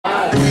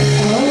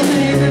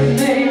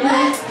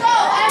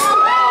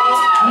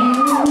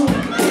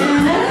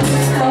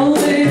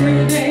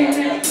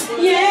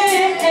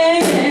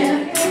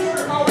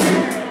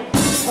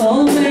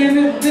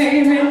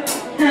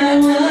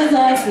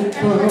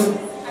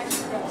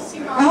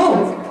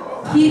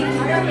He,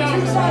 I got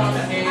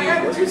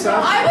the two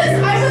songs. I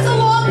was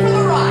along for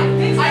the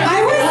ride.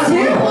 I was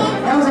too.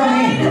 That was on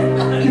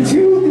me.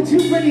 The two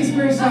Britney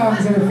Spears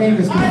songs that are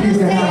famous confused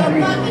the hell out of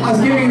me. I was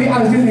doing the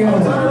other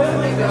one.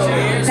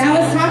 That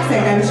was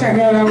Toxic, I'm sure.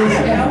 No,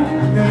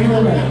 you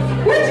were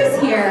right. We're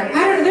just here.